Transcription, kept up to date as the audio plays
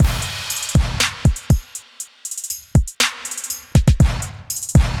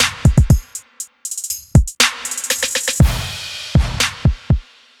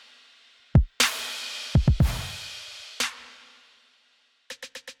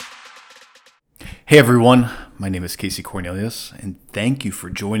Hey everyone, my name is Casey Cornelius, and thank you for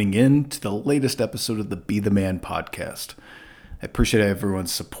joining in to the latest episode of the Be the Man podcast. I appreciate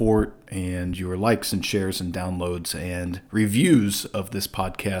everyone's support and your likes and shares and downloads and reviews of this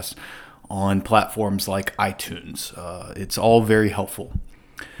podcast on platforms like iTunes. It's all very helpful.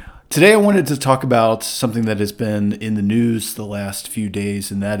 Today I wanted to talk about something that has been in the news the last few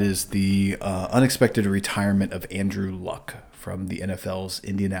days, and that is the unexpected retirement of Andrew Luck from the NFL's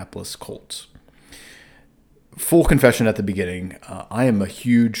Indianapolis Colts. Full confession at the beginning, I am a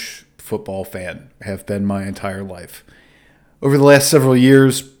huge football fan, have been my entire life. Over the last several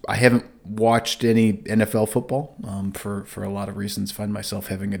years, I haven't watched any NFL football for a lot of reasons. Find myself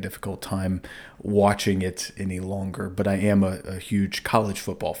having a difficult time watching it any longer, but I am a huge college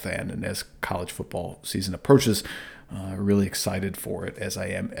football fan, and as college football season approaches, really excited for it as I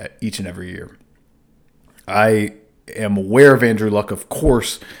am each and every year. I am aware of Andrew Luck, of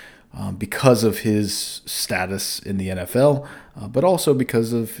course, because of his status in the NFL, but also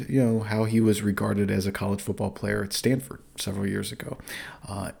because of how he was regarded as a college football player at Stanford several years ago.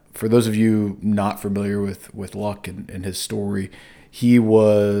 For those of you not familiar with Luck and his story, he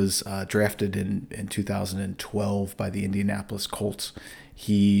was drafted in 2012 by the Indianapolis Colts.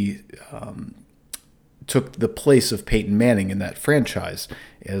 He took the place of Peyton Manning in that franchise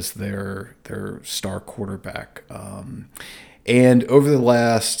as their star quarterback. And over the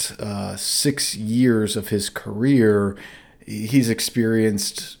last 6 years of his career, he's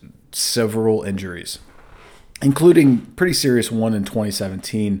experienced several injuries, including pretty serious one in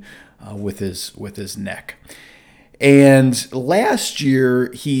 2017 with his neck. And last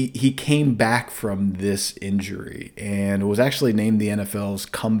year, he came back from this injury and was actually named the NFL's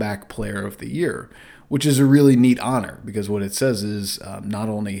Comeback Player of the Year, which is a really neat honor because what it says is not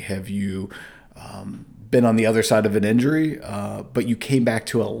only have you been on the other side of an injury, but you came back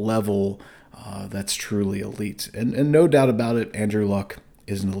to a level that's truly elite. And no doubt about it, Andrew Luck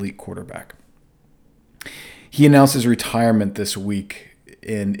is an elite quarterback. He announced his retirement this week,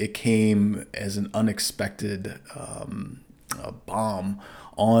 and it came as an unexpected bomb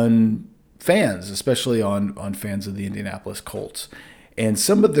on fans, especially on fans of the Indianapolis Colts. And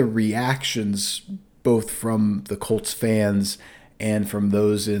some of the reactions, both from the Colts fans and from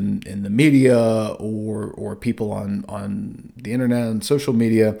those in the media or people on the internet and social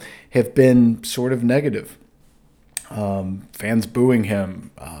media, have been sort of negative. Fans booing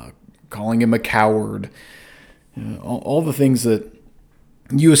him, calling him a coward, all the things that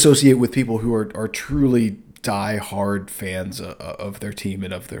you associate with people who are truly die-hard fans of their team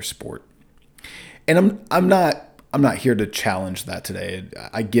and of their sport. And I'm not here to challenge that today.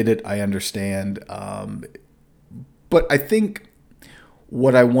 I get it. I understand. But I think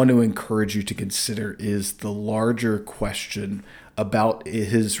what I want to encourage you to consider is the larger question about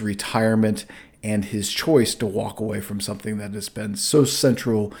his retirement and his choice to walk away from something that has been so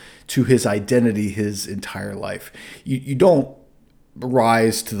central to his identity his entire life. You don't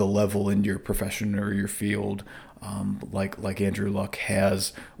rise to the level in your profession or your field like Andrew Luck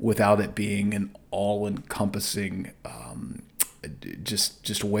has without it being an all-encompassing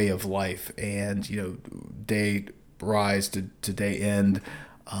just way of life, and day rise to day end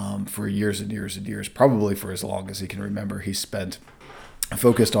for years and years and years, probably for as long as he can remember. He spent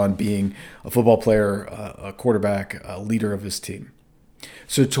focused on being a football player, a quarterback, a leader of his team.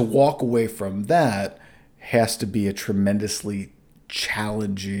 So to walk away from that has to be a tremendously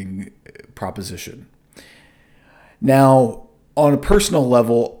challenging proposition. Now, on a personal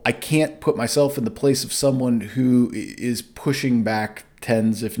level, I can't put myself in the place of someone who is pushing back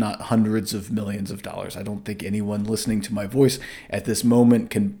tens, if not hundreds of millions of dollars. I don't think anyone listening to my voice at this moment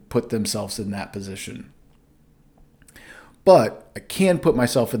can put themselves in that position. But I can put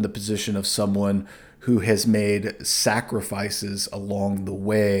myself in the position of someone who has made sacrifices along the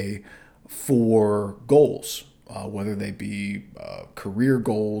way for goals, whether they be career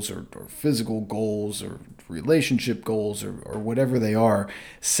goals or physical goals or relationship goals or whatever they are,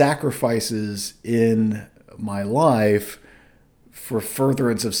 sacrifices in my life for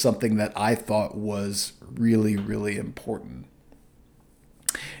furtherance of something that I thought was really, really important.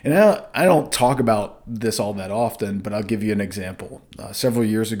 And I don't talk about this all that often, but I'll give you an example. Several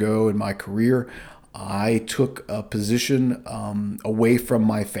years ago in my career, I took a position away from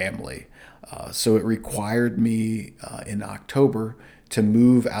my family. So it required me in October to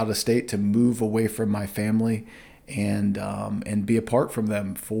move out of state, to move away from my family and be apart from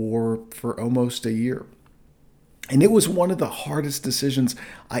them for almost a year. And it was one of the hardest decisions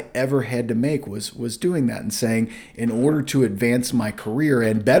I ever had to make was doing that and saying, in order to advance my career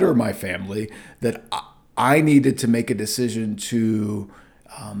and better my family, that I needed to make a decision to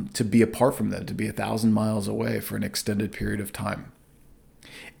to be apart from them, to be 1,000 miles away for an extended period of time.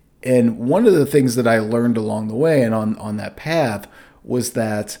 And one of the things that I learned along the way and on that path was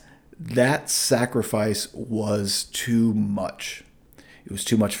that sacrifice was too much. It was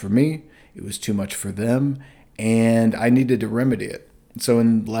too much for me. It was too much for them, and I needed to remedy it. So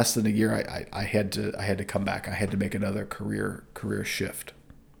in less than a year, I had to come back. I had to make another career shift.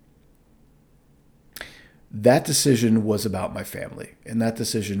 That decision was about my family, and that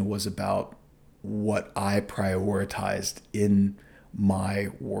decision was about what I prioritized in my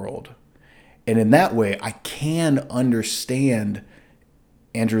world. And in that way, I can understand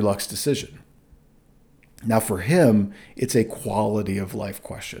Andrew Luck's decision. Now, for him, it's a quality of life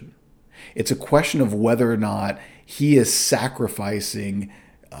question. It's a question of whether or not he is sacrificing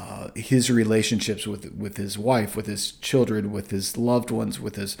his relationships with his wife, with his children, with his loved ones,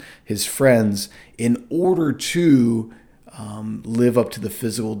 with his friends, in order to live up to the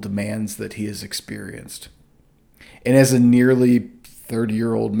physical demands that he has experienced. And as a nearly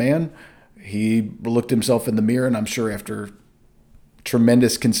 30-year-old man, he looked himself in the mirror, and I'm sure after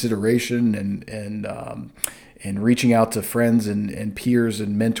tremendous consideration and reaching out to friends and peers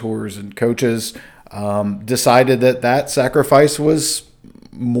and mentors and coaches, decided that sacrifice was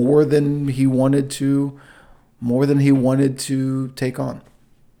more than he wanted to take on.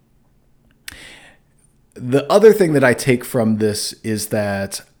 The other thing that I take from this is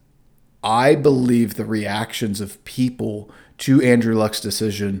that I believe the reactions of people to Andrew Luck's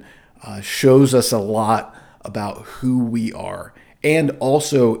decision shows us a lot about who we are, and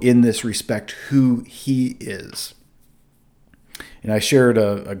also in this respect, who he is. And I shared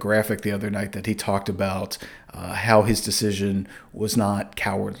a graphic the other night that he talked about how his decision was not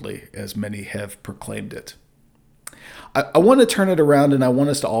cowardly, as many have proclaimed it. I want to turn it around, and I want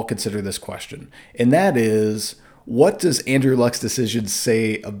us to all consider this question. And that is, what does Andrew Luck's decision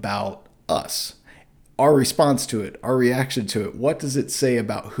say about us? Our response to it, our reaction to it, what does it say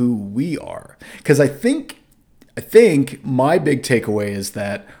about who we are? Because I think my big takeaway is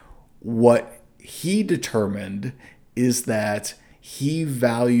that what he determined is that he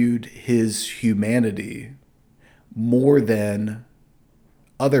valued his humanity more than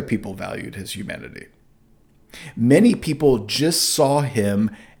other people valued his humanity. Many people just saw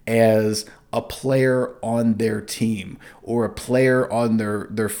him as a player on their team or a player on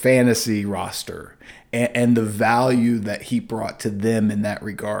their fantasy roster, and the value that he brought to them in that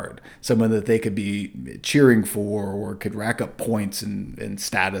regard. Someone that they could be cheering for or could rack up points and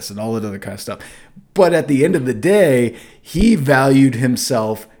status and all that other kind of stuff. But at the end of the day, he valued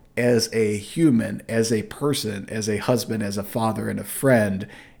himself as a human, as a person, as a husband, as a father, and a friend,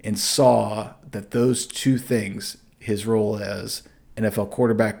 and saw that those two things, his role as NFL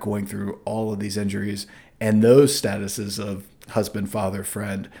quarterback going through all of these injuries and those statuses of husband, father,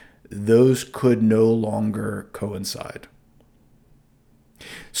 friend, those could no longer coincide.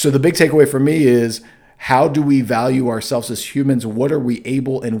 So the big takeaway for me is, how do we value ourselves as humans? What are we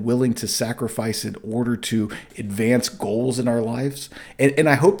able and willing to sacrifice in order to advance goals in our lives? And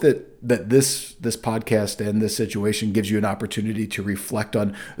I hope that this podcast and this situation gives you an opportunity to reflect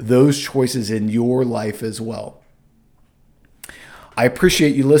on those choices in your life as well. I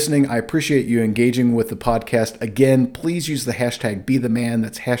appreciate you listening. I appreciate you engaging with the podcast. Again, please use the hashtag #BeTheMan.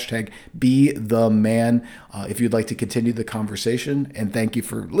 That's hashtag #BeTheMan if you'd like to continue the conversation. And thank you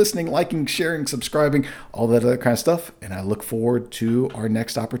for listening, liking, sharing, subscribing, all that other kind of stuff. And I look forward to our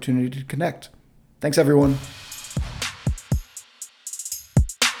next opportunity to connect. Thanks, everyone.